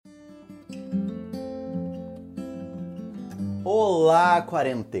Olá,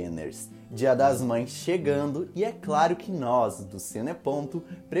 quarenteners! Dia das Mães chegando e é claro que nós, do Cineponto,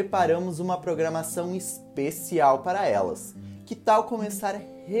 preparamos uma programação especial para elas. Que tal começar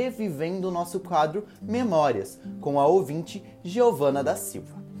revivendo o nosso quadro Memórias, com a ouvinte Geovana da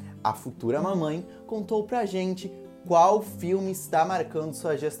Silva? A futura mamãe contou pra gente qual filme está marcando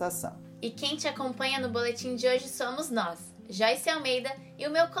sua gestação. E quem te acompanha no boletim de hoje somos nós, Joyce Almeida e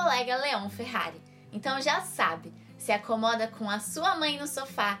o meu colega Leon Ferrari. Então já sabe, se acomoda com a sua mãe no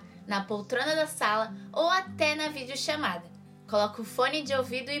sofá, na poltrona da sala ou até na videochamada. Coloca o fone de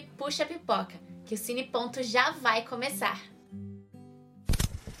ouvido e puxa a pipoca, que o Cineponto já vai começar.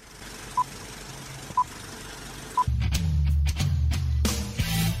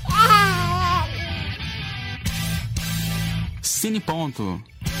 Cineponto.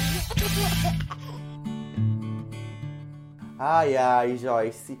 Ai,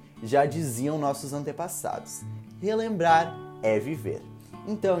 Joyce, já diziam nossos antepassados. Relembrar é viver.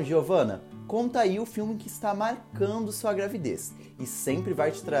 Então, Geovana, conta aí o filme que está marcando sua gravidez e sempre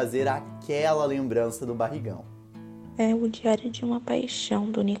vai te trazer aquela lembrança do barrigão. É o Diário de uma Paixão,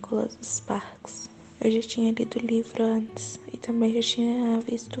 do Nicholas Sparks. Eu já tinha lido o livro antes e também já tinha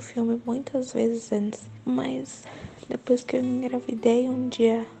visto o filme muitas vezes antes, mas depois que eu engravidei, um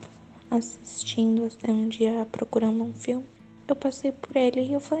dia procurando um filme, eu passei por ele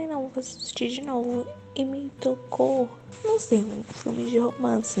e eu falei, não, vou assistir de novo. E me tocou, não sei, um filme de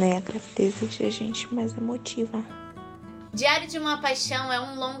romance, né? A gravidez deixa a gente mais emotiva. Diário de uma Paixão é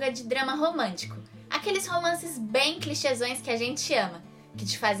um longa de drama romântico. Aqueles romances bem clichêsões que a gente ama, que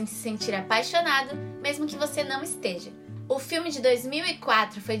te fazem se sentir apaixonado, mesmo que você não esteja. O filme de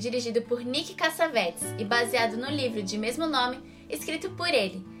 2004 foi dirigido por Nick Cassavetes e baseado no livro de mesmo nome, escrito por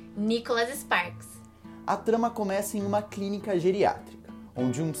ele, Nicholas Sparks. A trama começa em uma clínica geriátrica,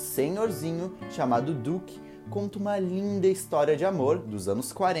 onde um senhorzinho chamado Duke conta uma linda história de amor dos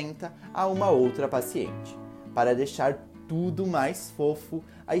anos 40 a uma outra paciente. Para deixar tudo mais fofo,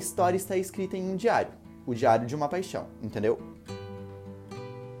 a história está escrita em um diário, o Diário de uma Paixão, entendeu?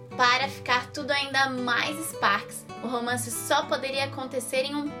 Para ficar tudo ainda mais Sparks, o romance só poderia acontecer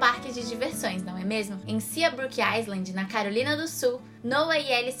em um parque de diversões, não é mesmo? Em Seabrook Island, na Carolina do Sul, Noah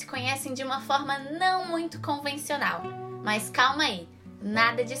e Ellie se conhecem de uma forma não muito convencional. Mas calma aí,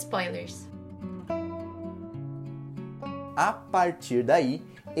 nada de spoilers. A partir daí,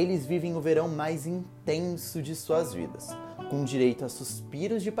 eles vivem o verão mais intenso de suas vidas, com direito a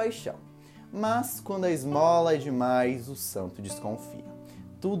suspiros de paixão. Mas quando a esmola é demais, o santo desconfia.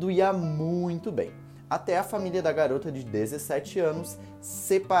 Tudo ia muito bem, até a família da garota de 17 anos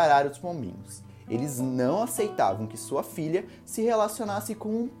separar os pombinhos. Eles não aceitavam que sua filha se relacionasse com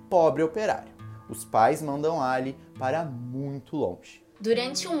um pobre operário. Os pais mandam Ali para muito longe.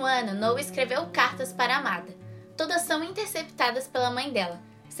 Durante um ano, Noah escreveu cartas para a amada. Todas são interceptadas pela mãe dela.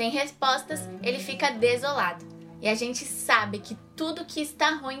 Sem respostas, ele fica desolado. E a gente sabe que tudo que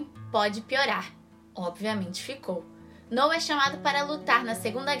está ruim pode piorar. Obviamente ficou. Noah é chamado para lutar na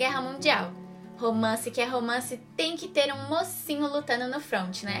Segunda Guerra Mundial. Romance que é romance tem que ter um mocinho lutando no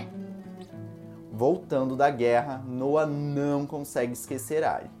front, né? Voltando da guerra, Noah não consegue esquecer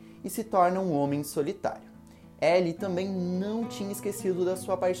Ali e se torna um homem solitário. Ellie também não tinha esquecido da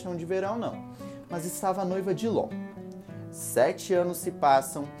sua paixão de verão, não, mas estava noiva de Lon. 7 anos se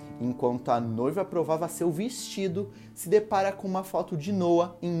passam e enquanto a noiva provava seu vestido, se depara com uma foto de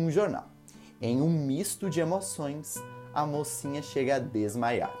Noah em um jornal. Em um misto de emoções, a mocinha chega a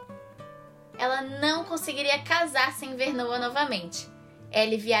desmaiar. Ela não conseguiria casar sem ver Noah novamente.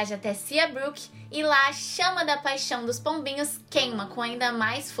 Ellie viaja até Seabrook e lá a chama da paixão dos pombinhos queima com ainda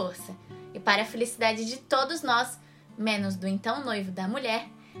mais força. E para a felicidade de todos nós, menos do então noivo da mulher,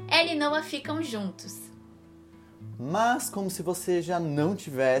 Ellie e Noah ficam juntos. Mas como se você já não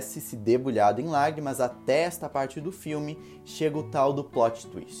tivesse se debulhado em lágrimas até esta parte do filme, chega o tal do plot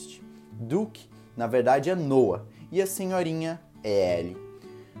twist. Duke, na verdade, é Noah e a senhorinha é Ellie.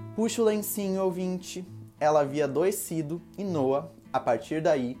 Puxa o lencinho, ouvinte. Ela havia adoecido e Noah, a partir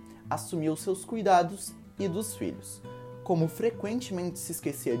daí, assumiu seus cuidados e dos filhos. Como frequentemente se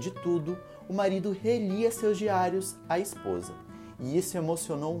esquecia de tudo, o marido relia seus diários à esposa. E isso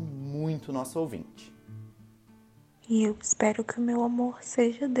emocionou muito nosso ouvinte. E eu espero que o meu amor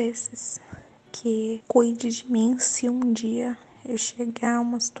seja desses, que cuide de mim se um dia eu chegar a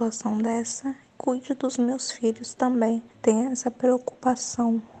uma situação dessa, cuide dos meus filhos também. Tenha essa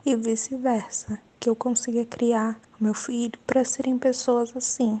preocupação e vice-versa, que eu consiga criar o meu filho para serem pessoas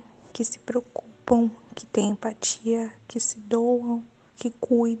assim, que se preocupam, que têm empatia, que se doam, que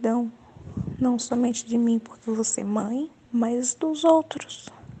cuidam, não somente de mim porque eu vou ser mãe, mas dos outros.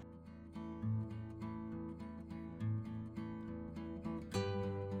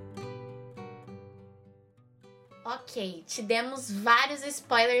 Ok, te demos vários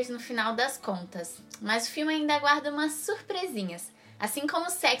spoilers no final das contas, mas o filme ainda guarda umas surpresinhas, assim como o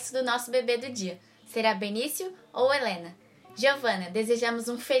sexo do nosso bebê do dia. Será Benício ou Helena? Geovana, desejamos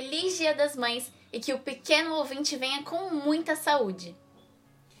um feliz Dia das Mães e que o pequeno ouvinte venha com muita saúde.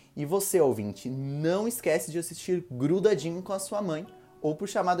 E você, ouvinte, não esquece de assistir grudadinho com a sua mãe ou por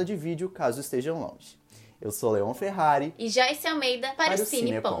chamada de vídeo, caso estejam longe. Eu sou Leon Ferrari e Joyce Almeida para o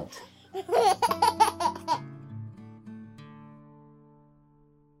Cine Ponto.